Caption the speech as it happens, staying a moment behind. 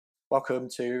Welcome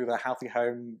to the Healthy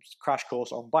Homes crash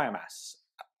course on biomass.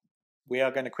 We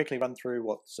are going to quickly run through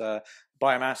what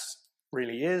biomass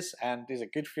really is and is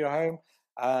it good for your home,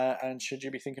 and should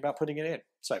you be thinking about putting it in.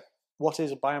 So what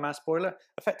is a biomass boiler?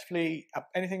 Effectively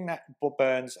anything that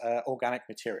burns organic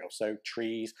material, so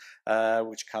trees,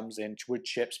 which comes in wood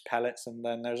chips, pellets, and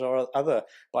then there's other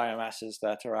biomasses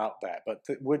that are out there, but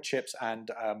the wood chips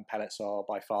and pellets are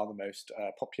by far the most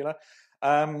popular.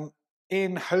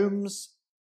 In homes,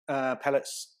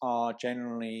 pellets are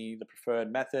generally the preferred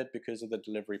method because of the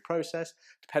delivery process,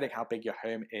 depending how big your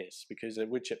home is. Because the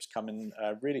wood chips come in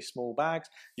really small bags,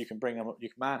 you can bring them, you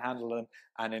can manhandle them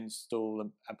and install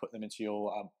them and put them into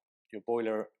your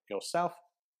boiler yourself.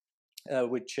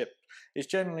 Wood chip is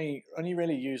generally only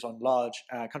really used on large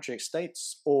country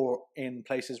estates or in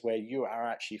places where you are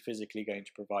actually physically going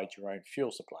to provide your own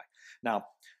fuel supply. Now,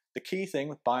 the key thing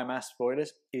with biomass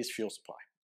boilers is fuel supply.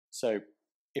 So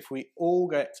if we all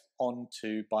get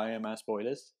onto biomass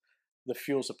boilers, the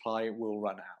fuel supply will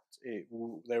run out.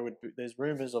 There's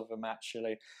rumours of them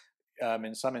actually,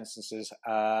 in some instances,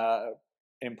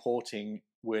 importing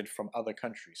wood from other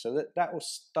countries. So that will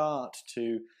start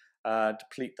to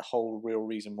deplete the whole real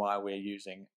reason why we're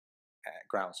using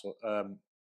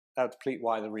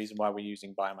the reason why we're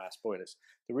using biomass boilers.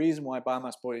 The reason why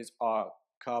biomass boilers are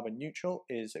carbon neutral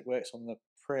is it works on the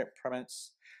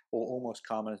premise, or almost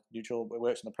carbon neutral. It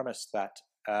works on the premise that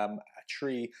a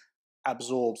tree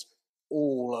absorbs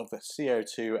all of the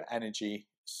CO2 energy.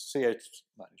 It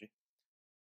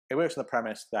works on the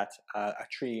premise that a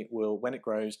tree will, when it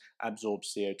grows, absorb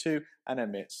CO2 and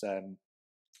emits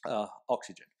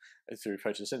oxygen through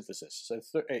photosynthesis. So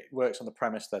it works on the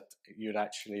premise that you'd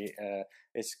actually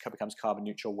it becomes carbon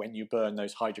neutral when you burn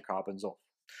those hydrocarbons off.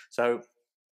 So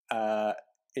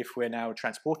if we're now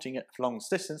transporting it long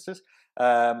distances,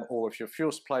 or if your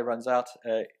fuel supply runs out,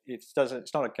 it's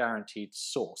not a guaranteed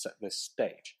source at this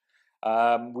stage.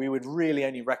 We would really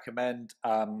only recommend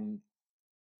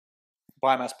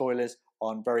biomass boilers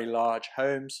on very large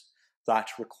homes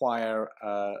that require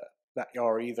that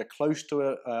are either close to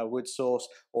a wood source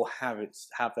or have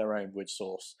their own wood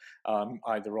source,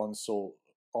 either on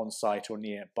site or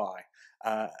nearby.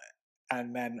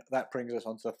 And then that brings us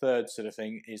on to the third sort of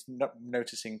thing, is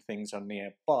noticing things are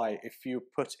nearby. If you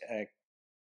put a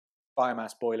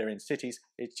biomass boiler in cities,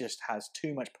 it just has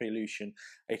too much pollution.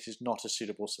 It is not a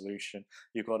suitable solution.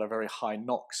 You've got a very high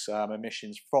NOx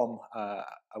emissions from a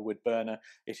wood burner.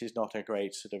 It is not a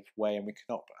great sort of way, and we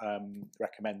cannot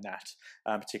recommend that.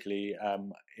 Particularly,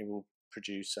 it will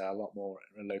produce a lot more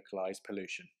localized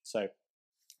pollution. So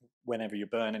whenever you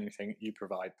burn anything, you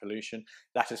provide pollution.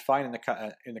 That is fine in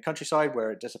the countryside where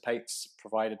it dissipates,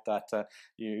 provided that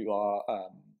you are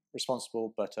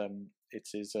responsible. But it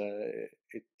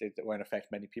won't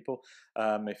affect many people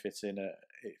if it's in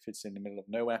the middle of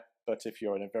nowhere. But if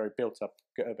you're in a very built-up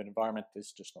urban environment,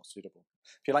 it's just not suitable.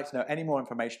 If you'd like to know any more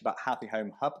information about Healthy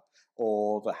Home Hub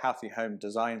or the Healthy Home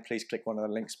design, please click one of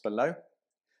the links below.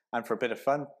 And for a bit of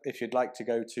fun, if you'd like to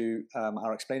go to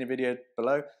our explainer video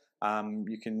below,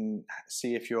 you can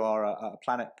see if you are a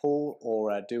Planet Paul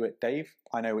or a Do It Dave.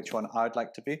 I know which one I'd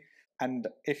like to be. And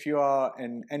if you are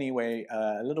in any way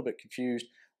a little bit confused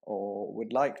or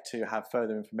would like to have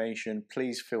further information,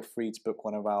 please feel free to book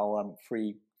one of our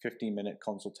free 15-minute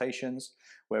consultations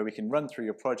where we can run through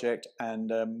your project,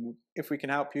 and if we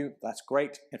can help you, that's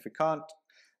great. If we can't,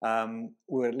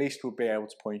 at least we'll be able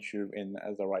to point you in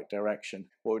the right direction.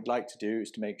 What we'd like to do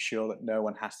is to make sure that no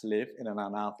one has to live in an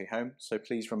unhealthy home. So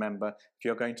please remember, if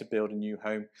you're going to build a new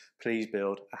home, please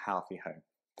build a healthy home.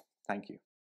 Thank you.